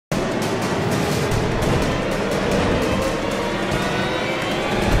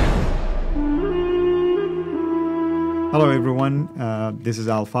Hello everyone, this is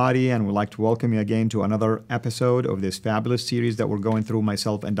Al Fadi and we'd like to welcome you again to another episode of this fabulous series that we're going through,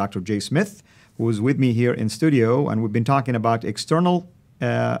 myself and Dr. Jay Smith, who is with me here in studio, and we've been talking about external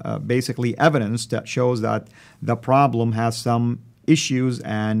basically evidence that shows that the problem has some issues,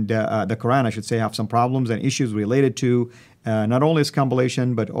 and the Quran, I should say, have some problems and issues related to not only its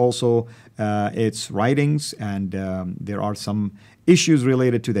compilation but also its writings, and there are some issues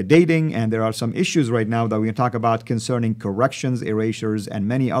related to the dating, and there are some issues right now that we can talk about concerning corrections, erasures, and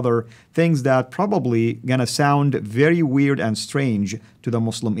many other things that probably gonna sound very weird and strange to the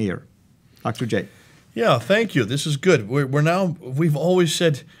Muslim ear. Dr. J. Yeah, thank you. This is good. We've always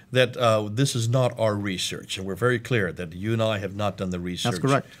said that this is not our research, and we're very clear that you and I have not done the research. That's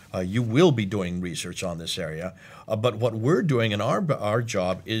correct. You will be doing research on this area, but what we're doing and our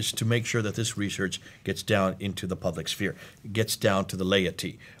job is to make sure that this research gets down into the public sphere, gets down to the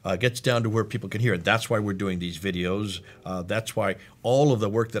laity, gets down to where people can hear it. That's why we're doing these videos. That's why all of the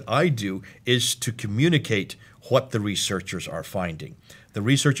work that I do is to communicate what the researchers are finding. The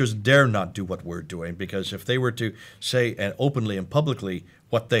researchers dare not do what we're doing, because if they were to say and openly and publicly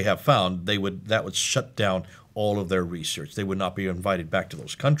what they have found, that would shut down all of their research. They would not be invited back to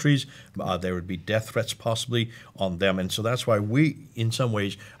those countries. There would be death threats possibly on them. And so that's why we, in some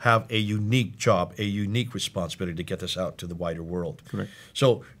ways, have a unique job, a unique responsibility to get this out to the wider world. Correct.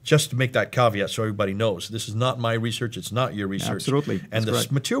 So just to make that caveat so everybody knows, this is not my research, it's not your research. Absolutely. And the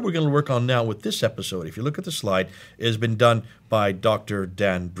material we're going to work on now with this episode, if you look at the slide, has been done by Dr.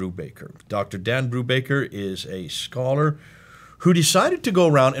 Dan Brubaker. Dr. Dan Brubaker is a scholar who decided to go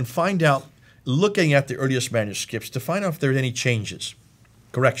around and find out, looking at the earliest manuscripts, to find out if there are any changes,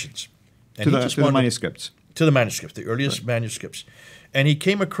 corrections. And to the manuscripts. To the manuscripts, the earliest manuscripts. And he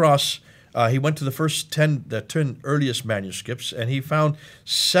came across, he went to the 10 earliest manuscripts, and he found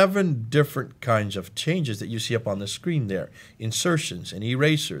 7 different kinds of changes that you see up on the screen there. Insertions and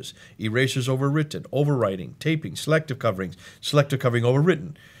erasers, erasers overwritten, overwriting, taping, selective covering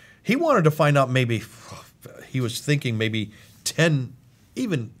overwritten. He wanted to find out, maybe, he was thinking maybe 10,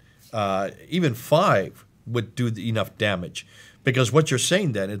 even 5 would do enough damage. Because what you're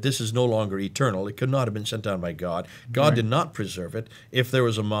saying then, this is no longer eternal. It could not have been sent down by God. God did not preserve it. If there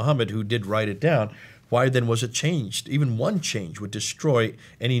was a Muhammad who did write it down, why then was it changed? Even one change would destroy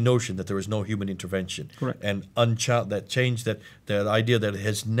any notion that there was no human intervention. Correct. And that change, that the idea that it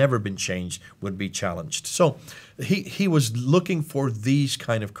has never been changed, would be challenged. So he was looking for these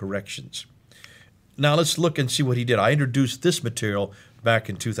kind of corrections. Now let's look and see what he did. I introduced this material back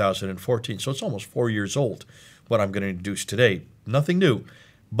in 2014, so it's almost 4 years old, what I'm going to introduce today. Nothing new,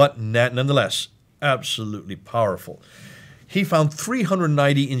 but nonetheless, absolutely powerful. He found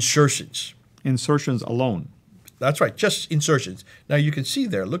 390 insertions. Insertions alone. That's right, just insertions. Now you can see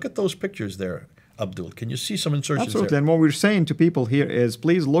there, look at those pictures there, Abdul. Can you see some insertions Absolutely. there? And what we're saying to people here is,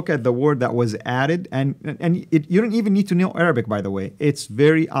 please look at the word that was added, and you don't even need to know Arabic, by the way. It's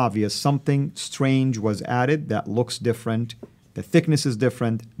very obvious. Something strange was added that looks different. The thickness is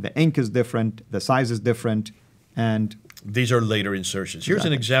different. The ink is different. The size is different. And these are later insertions. Here's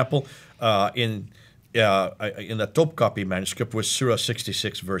an example in the Topkapi manuscript with Surah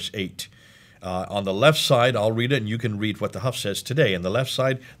 66, verse 8. On the left side, I'll read it, and you can read what the Hafs says today. On the left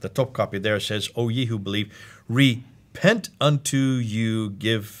side, the Topkapi there says, O ye who believe, repent unto you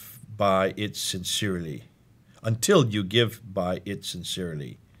give by it sincerely, until you give by it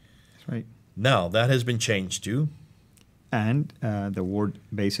sincerely. That's right. Now, that has been changed to? And the word,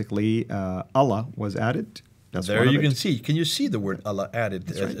 basically, Allah was added. That's there you can see. Can you see the word Allah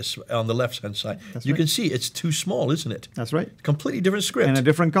added on the left-hand side? You can see it's too small, isn't it? That's right. Completely different script. And a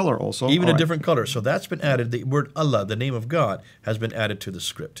different color also. Even a different color. So that's been added. The word Allah, the name of God, has been added to the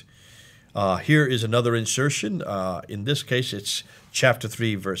script. Here is another insertion. In this case, it's chapter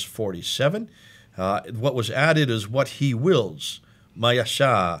 3, verse 47. What was added is what He wills.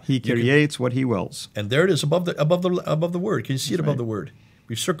 Mayasha. He creates what He wills. And there it is above the word. Can you see it above the word?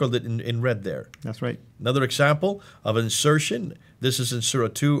 We've circled it in red there. That's right. Another example of insertion. This is in Surah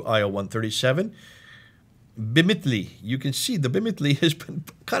 2, Ayah 137. Bimitli. You can see the bimitli has been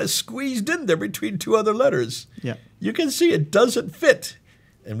kind of squeezed in there between 2 other letters. Yeah. You can see it doesn't fit.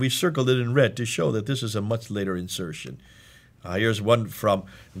 And we circled it in red to show that this is a much later insertion. Here's one from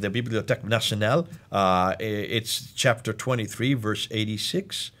the Bibliothèque Nationale. It's chapter 23, verse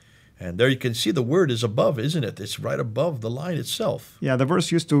 86. And there you can see the word is above, isn't it? It's right above the line itself. Yeah, the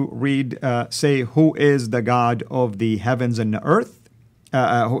verse used to read, say, who is the God of the heavens and the earth?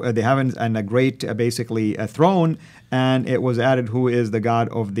 the heavens and a great, basically, a throne, and it was added, who is the God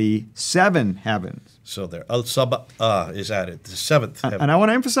of the seven heavens. So there, Al-Sabah is added, the seventh heaven. And I want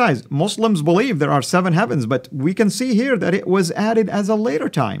to emphasize, Muslims believe there are seven heavens, but we can see here that it was added as a later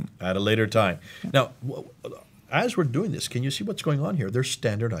time. At a later time. Now, as we're doing this, can you see what's going on here? They're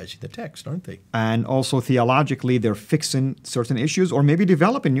standardizing the text, aren't they? And also theologically, they're fixing certain issues or maybe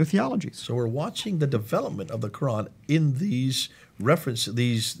developing new theologies. So we're watching the development of the Quran in these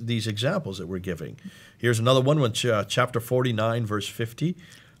these examples that we're giving. Here's another one, chapter 49, verse 50.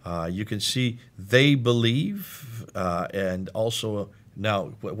 You can see they believe, and also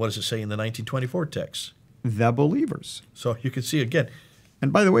now, what does it say in the 1924 text? The believers. So you can see again.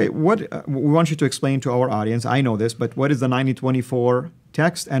 And by the way, what we want you to explain to our audience, I know this, but what is the 1924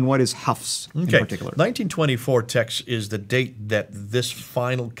 text and what is Hafs in particular? 1924 text is the date that this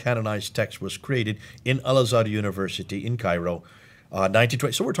final canonized text was created in Al-Azhar University in Cairo,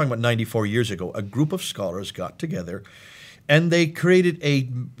 1920. So we're talking about 94 years ago. A group of scholars got together and they created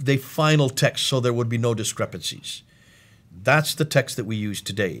the final text so there would be no discrepancies. That's the text that we use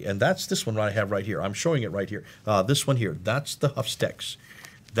today. And that's this one I have right here. I'm showing it right here. This one here. That's the Hafs text.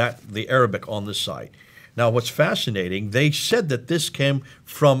 The Arabic on this side. Now, what's fascinating, they said that this came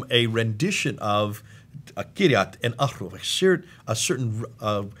from a rendition of Kiryat and Ahruf, a certain,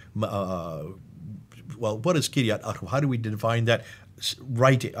 well, what is Kiryat Ahruf? How do we define that?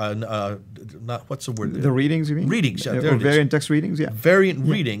 Writing, what's the word? The readings, you mean? Readings, yeah. Or variant text readings, yeah. Variant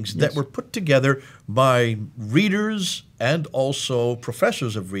readings that were put together by readers and also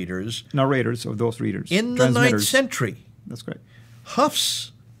professors of readers. Narrators of those readers. In the 9th century. That's correct.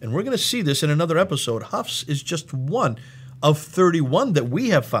 Hafs, and we're going to see this in another episode, Hafs is just one of 31 that we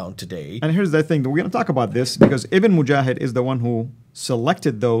have found today. And here's the thing, we're going to talk about this because Ibn Mujahid is the one who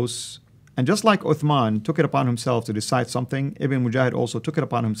selected those. And just like Uthman took it upon himself to decide something, Ibn Mujahid also took it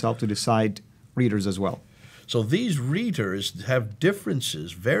upon himself to decide readers as well. So these readers have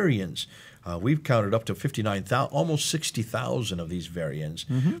differences, variants. We've counted up to 59,000, almost 60,000 of these variants.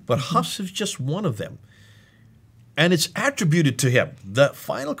 But Hafs is just one of them. And it's attributed to him. The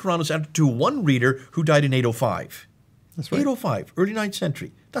final Quran is attributed to one reader who died in 805. That's right. 805, early 9th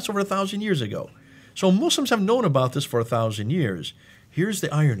century. That's over 1,000 years ago. So Muslims have known about this for 1,000 years. Here's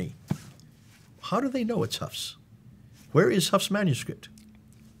the irony. How do they know it's Hafs? Where is Hafs' manuscript?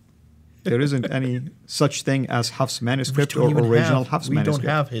 There isn't any such thing as Hafs' manuscript or original Hafs' manuscript. We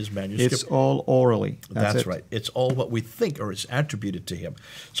don't have his manuscript. It's all orally. That's right. It's all what we think or is attributed to him.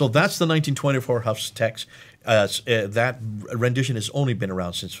 So that's the 1924 Hafs text. That rendition has only been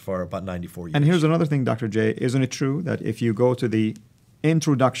around since for about 94 years. And here's another thing, Dr. J. Isn't it true that if you go to the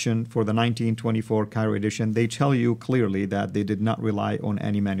introduction for the 1924 Cairo edition, they tell you clearly that they did not rely on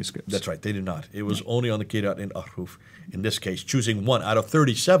any manuscripts? That's right. They did not. It was only on the Kiryat and Ahruf. In this case, choosing one out of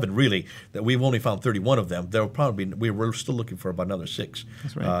 37, really, that we've only found 31 of them. There will probably we're still looking for about another 6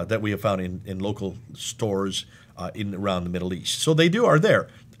 that we have found in local stores around the Middle East. So they are there.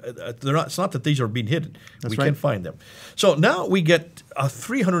 They're not. It's not that these are being hidden. We can find them. So now we get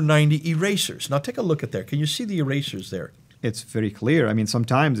 390 erasers. Now take a look at there. Can you see the erasers there? It's very clear. I mean,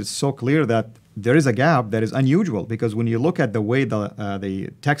 sometimes it's so clear that there is a gap that is unusual, because when you look at the way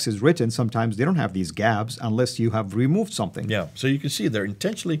the text is written, sometimes they don't have these gaps unless you have removed something. Yeah, so you can see they're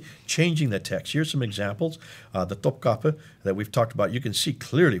intentionally changing the text. Here's some examples. The Topkapi that we've talked about, you can see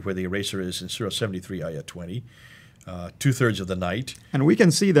clearly where the eraser is in Surah 73, Ayah 20. 2/3 of the night. And we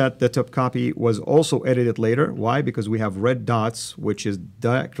can see that the Topkapi was also edited later. Why? Because we have red dots, which is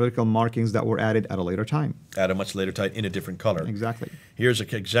diacritical markings that were added at a later time. At a much later time in a different color. Exactly. Here's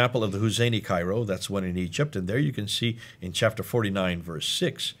an example of the Huzayni Cairo. That's one in Egypt. And there you can see in chapter 49, verse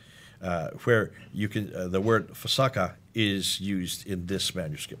 6, where you can the word fasaka is used in this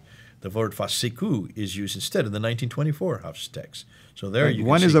manuscript. The word fasiku is used instead in the 1924 Hafs text. So there you can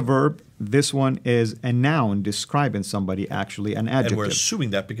one see. is a verb. This one is a noun describing somebody, actually an adjective. And we're assuming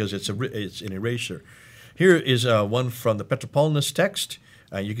that because it's an erasure. Here is one from the Petropolitan text.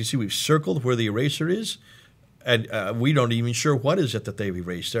 You can see we've circled where the eraser is. And we don't even sure what is it that they've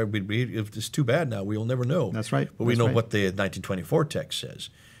erased there. If it's too bad now, we'll never know. That's right. But we know what the 1924 text says.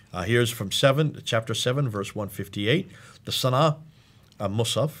 Here's from chapter 7, verse 158. The Sana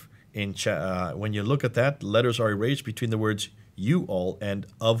Musaf. When you look at that, letters are erased between the words you all and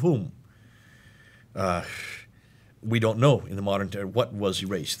of whom. We don't know in the modern time what was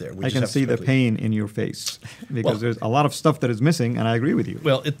erased there. I can see the pain in your face because there's a lot of stuff that is missing, and I agree with you.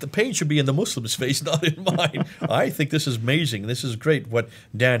 Well, the pain should be in the Muslim's face, not in mine. I think this is amazing. This is great what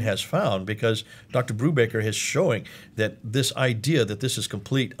Dan has found, because Dr. Brubaker is showing that this idea that this is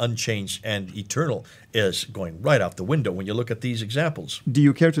complete, unchanged, and eternal is going right out the window when you look at these examples. Do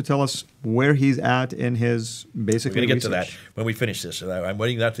you care to tell us where he's at in his basic We're going to get research? to that when we finish this. I'm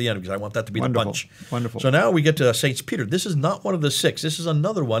waiting that to the end because I want that to be the punch. Wonderful. So now we get to St. Peter. This is not one of the six. This is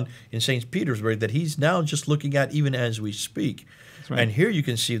another one in St. Petersburg that he's now just looking at even as we speak. Right. And here you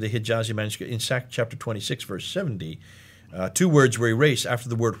can see the Hijazi manuscript in chapter 26, verse 70. Two words were erased after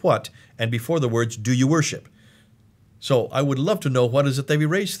the word what and before the words do you worship. So I would love to know what is it they've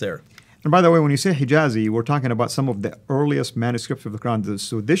erased there. And by the way, when you say Hijazi, we're talking about some of the earliest manuscripts of the Quran.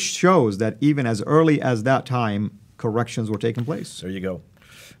 So this shows that even as early as that time, corrections were taking place. There you go.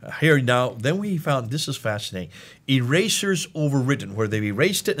 Here now, then we found, this is fascinating, erasers overwritten, where they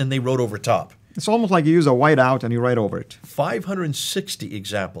erased it and they wrote over top. It's almost like you use a whiteout and you write over it. 560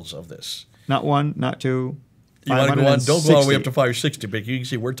 examples of this. Not one, not two. You want to go on? Don't go all the way up to 560, but you can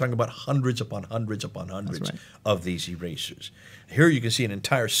see we're talking about hundreds upon hundreds upon hundreds of these erasers. Here you can see an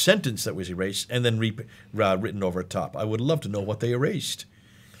entire sentence that was erased and then written over top. I would love to know what they erased.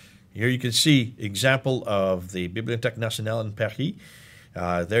 Here you can see example of the Bibliothèque Nationale in Paris.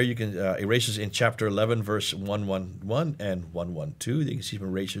 There you can erasers in chapter 11, verse 111 and 112. You can see some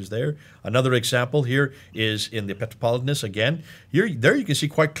erasers there. Another example here is in the Petropolitanus again. There you can see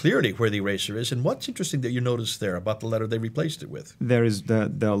quite clearly where the eraser is. And what's interesting that you notice there about the letter they replaced it with? There is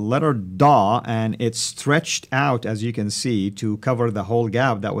the letter Da, and it's stretched out, as you can see, to cover the whole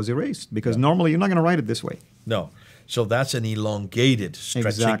gap that was erased. Because normally you're not going to write it this way. No. So that's an elongated stretching.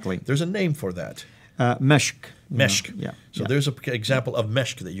 Exactly. There's a name for that. Meshk. Meshk. Yeah. So there's an example of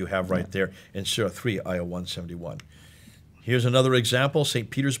meshk that you have right there in Surah 3, Ayah 171. Here's another example, St.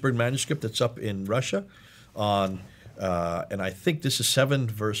 Petersburg manuscript that's up in Russia on, and I think this is 7,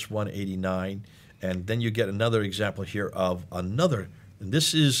 verse 189. And then you get another example here of another, and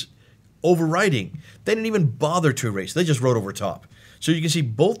this is overwriting. They didn't even bother to erase. They just wrote over top. So you can see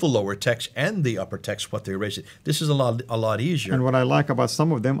both the lower text and the upper text, what they erased it. This is a lot easier. And what I like about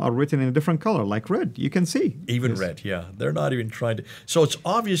some of them are written in a different color, like red. You can see. Even red, yeah. They're not even trying to. So it's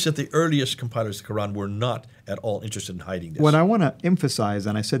obvious that the earliest compilers of the Quran were not at all interested in hiding this. What I want to emphasize,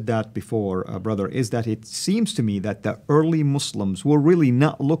 and I said that before, brother, is that it seems to me that the early Muslims were really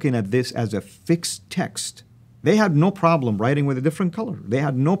not looking at this as a fixed text. They had no problem writing with a different color. They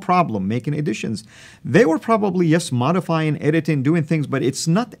had no problem making additions. They were probably, yes, modifying, editing, doing things, but it's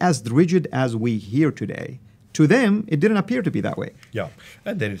not as rigid as we hear today. To them, it didn't appear to be that way. Yeah,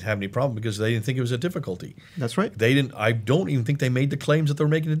 and they didn't have any problem because they didn't think it was a difficulty. That's right. They didn't. I don't even think they made the claims that they're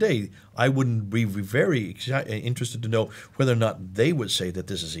making today. I wouldn't be very interested to know whether or not they would say that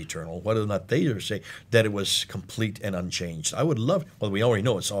this is eternal, whether or not they would say that it was complete and unchanged. I would love, well, we already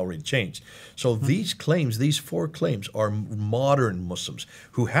know it's already changed. So these claims, these 4 claims, are modern Muslims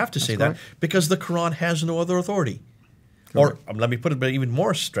who have to say that because the Quran has no other authority. Or let me put it even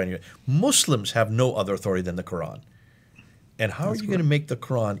more strenuous. Muslims have no other authority than the Quran. And how are you going to make the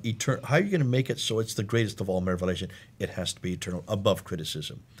Quran eternal? How are you going to make it so it's the greatest of all revelation? It has to be eternal, above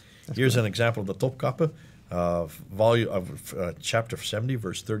criticism. Here's an example of the Topkapi, chapter 70,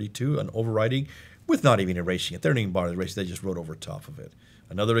 verse 32, an overwriting with not even erasing it. They didn't even bother to erase it. They just wrote over top of it.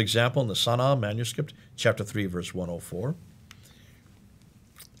 Another example in the Sana'a manuscript, chapter 3, verse 104.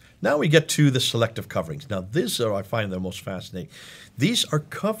 Now we get to the selective coverings. Now these are, I find, the most fascinating. These are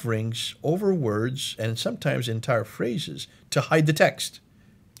coverings over words and sometimes entire phrases to hide the text.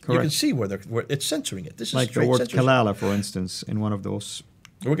 Correct. You can see where it's censoring it. This is like the word kalala, for instance, in one of those.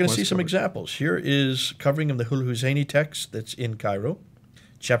 We're going to see some examples. Here is covering of the Hul-Husayni text that's in Cairo,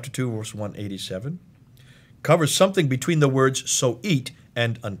 chapter 2, verse 187. Covers something between the words so eat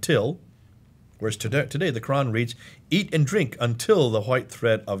and until. Whereas today the Quran reads, eat and drink until the white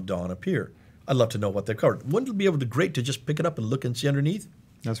thread of dawn appear. I'd love to know what they're covered. Wouldn't it be able to great to just pick it up and look and see underneath?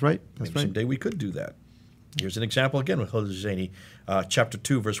 That's right. That's Maybe someday we could do that. Here's an example again with Hul-Husayni, chapter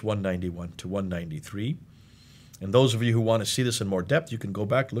 2, verse 191 to 193. And those of you who want to see this in more depth, you can go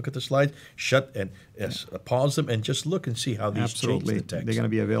back, look at the slides, pause them, and just look and see how these change the text. They're going to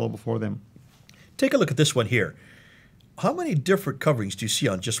be available for them. Take a look at this one here. How many different coverings do you see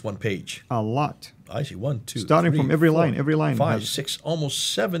on just one page? A lot. I see 1, 2, starting 3, from every 4, line. Every line 5, 6,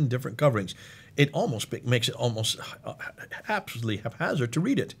 almost 7 different coverings. It almost makes it almost absolutely haphazard to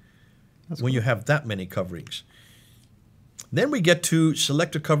read it when you have that many coverings. Then we get to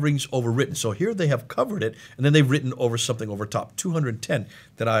selected coverings overwritten. So here they have covered it, and then they've written over something over top. 210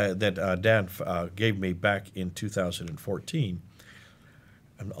 that Dan gave me back in 2014.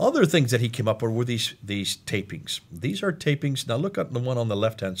 And other things that he came up with were these tapings. These are tapings. Now look at the one on the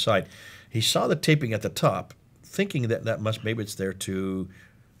left-hand side. He saw the taping at the top, thinking that maybe it's there to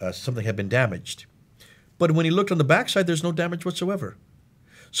something had been damaged. But when he looked on the back side, there's no damage whatsoever.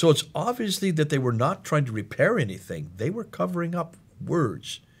 So it's obviously that they were not trying to repair anything. They were covering up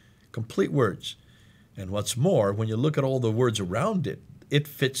words, complete words. And what's more, when you look at all the words around it, it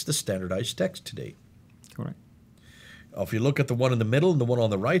fits the standardized text today. Correct. If you look at the one in the middle and the one on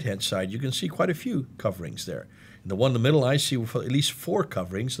the right-hand side, you can see quite a few coverings there. In the one in the middle, I see at least 4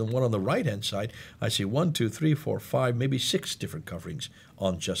 coverings. The one on the right-hand side, I see 1, 2, 3, 4, 5, maybe 6 different coverings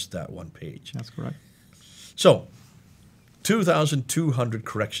on just that one page. That's correct. So, 2,200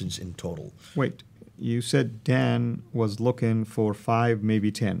 corrections in total. Wait, you said Dan was looking for 5,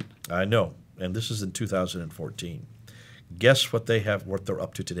 maybe 10. I know, and this is in 2014. Guess what they're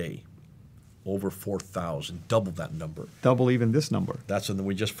up to today? Over 4,000, double that number. Double even this number. That's when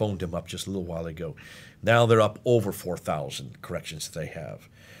we just phoned him up just a little while ago. Now they're up over 4,000 corrections that they have.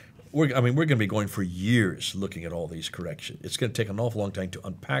 We're going to be going for years looking at all these corrections. It's going to take an awful long time to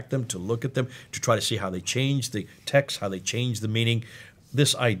unpack them, to look at them, to try to see how they change the text, how they change the meaning.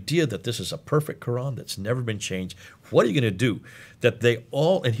 This idea that this is a perfect Quran that's never been changed, what are you going to do? That they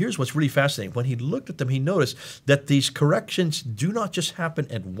all, and here's what's really fascinating. When he looked at them, he noticed that these corrections do not just happen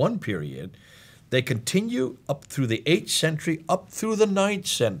at one period. They continue up through the 8th century, up through the 9th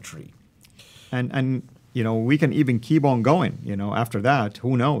century. And you know, we can even keep on going. You know, after that,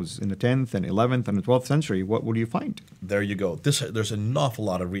 who knows? In the 10th and 11th and the 12th century, what would you find? There you go. There's an awful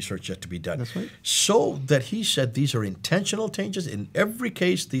lot of research yet to be done. That's right. So that he said these are intentional changes. In every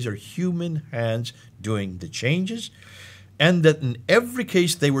case, these are human hands doing the changes. And that in every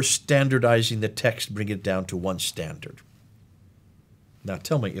case, they were standardizing the text, bringing it down to one standard. Now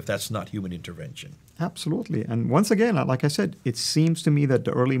tell me if that's not human intervention. Absolutely. And once again, like I said, it seems to me that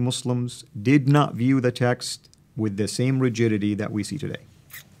the early Muslims did not view the text with the same rigidity that we see today.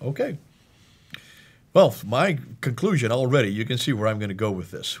 Okay. Well, my conclusion already, you can see where I'm going to go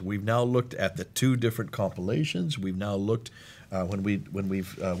with this. We've now looked at the 2 different compilations. We've now looked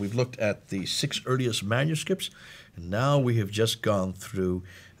we've looked at the 6 earliest manuscripts, and now we have just gone through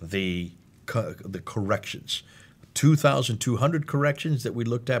the corrections. 2,200 corrections that we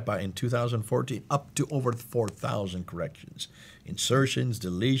looked at in 2014, up to over 4,000 corrections. Insertions,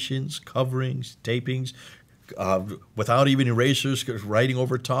 deletions, coverings, tapings, without even erasers, writing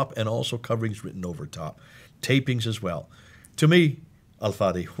over top, and also coverings written over top. Tapings as well. To me,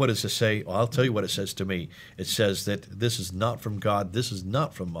 Al-Fadi, what does it say? Well, I'll tell you what it says to me. It says that this is not from God, this is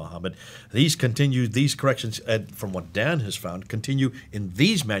not from Muhammad. These corrections, from what Dan has found, continue in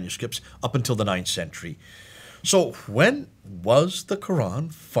these manuscripts up until the 9th century. So when was the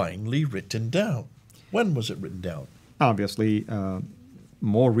Quran finally written down? When was it written down? Obviously,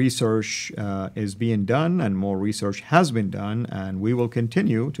 more research is being done, and more research has been done, and we will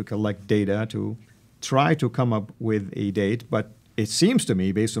continue to collect data to try to come up with a date. But it seems to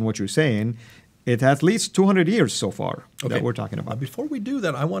me, based on what you're saying, it's at least 200 years so far that we're talking about. Before we do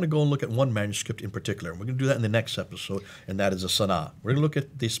that, I want to go and look at one manuscript in particular. We're going to do that in the next episode, and that is a Sanaa. We're going to look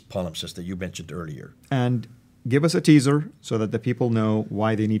at this palimpsest that you mentioned earlier. And give us a teaser so that the people know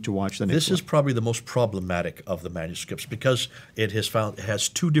why they need to watch the next one. This is probably the most problematic of the manuscripts because it has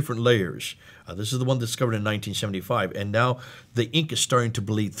 2 different layers. This is the one discovered in 1975, and now the ink is starting to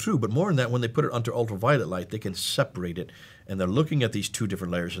bleed through. But more than that, when they put it under ultraviolet light, they can separate it. And they're looking at these 2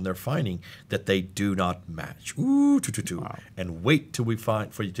 different layers, and they're finding that they do not match. Wow. And wait till you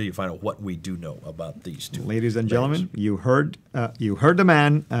find out what we do know about these 2. Ladies and gentlemen, you heard the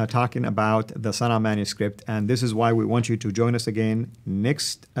man talking about the Sanaa manuscript, and this is why we want you to join us again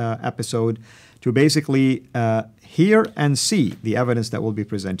next episode to basically hear and see the evidence that will be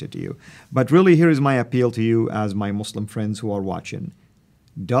presented to you. But really, here is my appeal to you as my Muslim friends who are watching.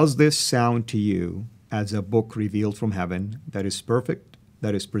 Does this sound to you as a book revealed from heaven that is perfect,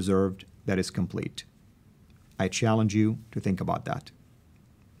 that is preserved, that is complete? I challenge you to think about that.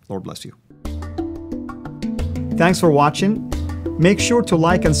 Lord bless you. Thanks for watching. Make sure to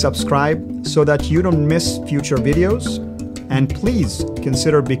like and subscribe so that you don't miss future videos. And please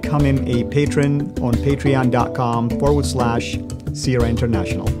consider becoming a patron on patreon.com/Sierra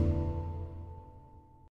International.